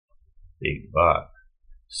Big vibe.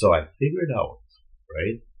 So I figured out,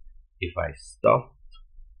 right? If I stuffed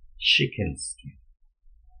chicken skin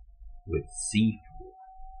with seafood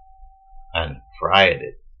and fried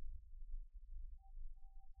it,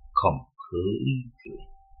 completely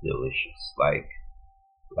delicious.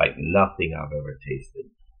 Like nothing I've ever tasted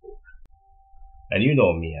before. And you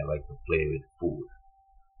know me, I like to play with food,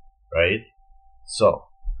 right? So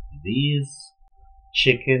these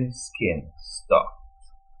chicken skin stuffed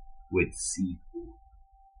with seafood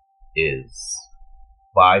is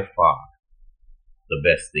by far the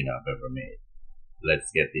best thing I've ever made.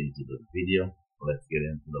 Let's get into the video. Let's get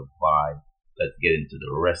into the vibe. Let's get into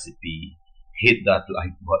the recipe. Hit that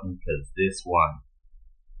like button because this one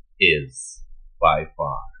is by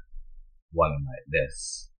far one of my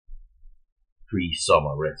best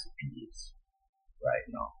pre-summer recipes right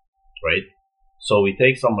now, right? So we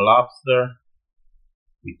take some lobster,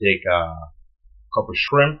 we take a couple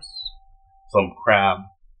shrimps, some crab,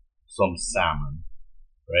 some salmon,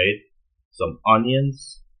 right? Some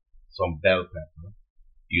onions, some bell pepper,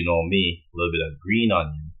 you know me, a little bit of green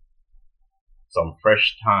onion, some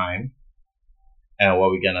fresh thyme, and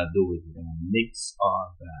what we're gonna do is we're gonna mix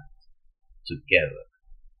all that together.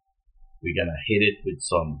 We're gonna hit it with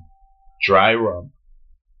some dry rub.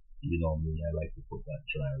 You know me, I like to put that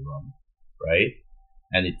dry rub, right?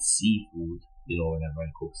 And it's seafood. You know, whenever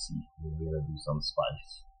I cook seafood, I'm gonna do some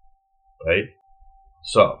spice, right?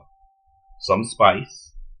 So, some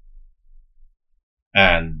spice,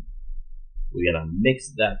 and we're gonna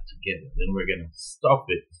mix that together. Then we're gonna stuff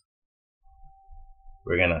it.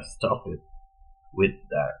 We're gonna stuff it with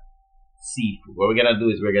that seafood. What we're gonna do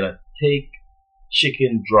is we're gonna take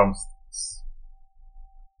chicken drumsticks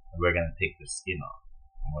and we're gonna take the skin off.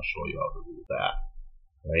 I'm gonna show you how to do that,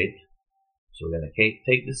 right? So we're gonna take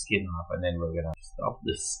the skin off and then we're gonna stuff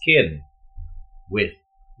the skin with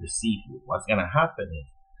the seafood. What's gonna happen is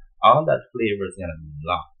all that flavor is gonna be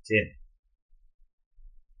locked in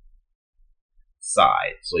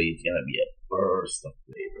side, so it's gonna be a burst of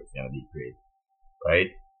flavor. It's gonna be great,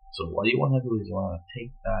 right? So what you wanna do is you wanna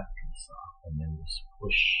take that piece off and then just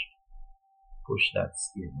push that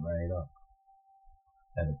skin right up,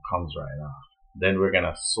 and it comes right off. Then we're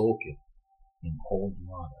gonna soak it in cold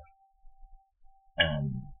water,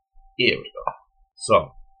 and here we go.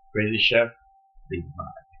 So, Crazy Chef, big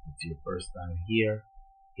vibe. If it's your first time here,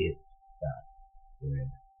 hit that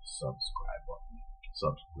red subscribe button.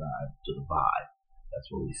 Subscribe to the vibe. That's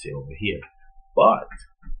what we say over here. But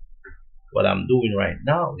what I'm doing right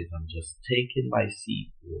now is I'm just taking my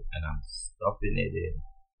seafood and I'm stuffing it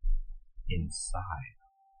inside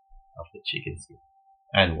of the chicken skin.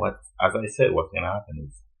 And as I said, what's gonna happen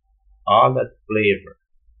is all that flavor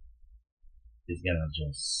is gonna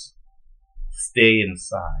just stay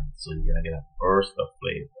inside. So you're gonna get a burst of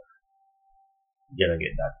flavor. You're gonna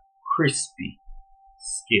get that crispy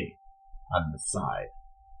skin on the side.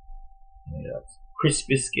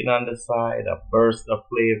 Crispy skin on the side, a burst of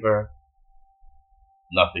flavor.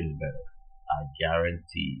 Nothing's better. I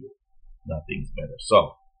guarantee you, nothing's better.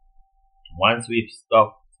 So, once we've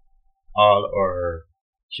stuffed all our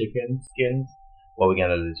chicken skins, what we're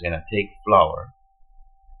gonna do is we're gonna take flour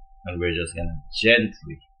and we're just gonna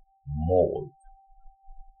gently mold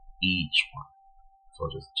each one. So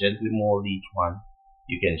just gently mold each one.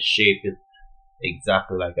 You can shape it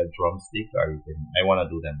exactly like a drumstick, or I want to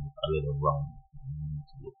do them a little round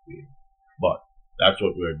to look weird, but that's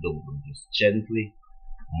what we're doing. We're just gently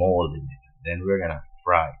molding it. Then we're gonna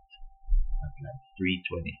fry it at like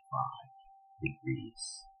 325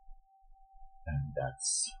 degrees, and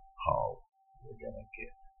that's how we're gonna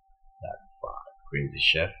get that vibe. Crazy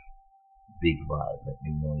Chef, big vibe. Let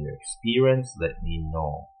me know your experience. Let me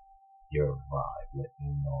know your vibe. Let me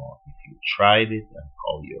know if you tried it and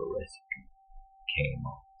how your recipe came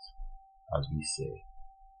out. As we say,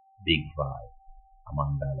 big vibe. I'm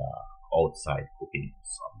on that outside cooking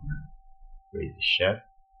something. Crazy Chef,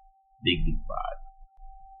 big vibe.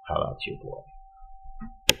 Holla at your boy.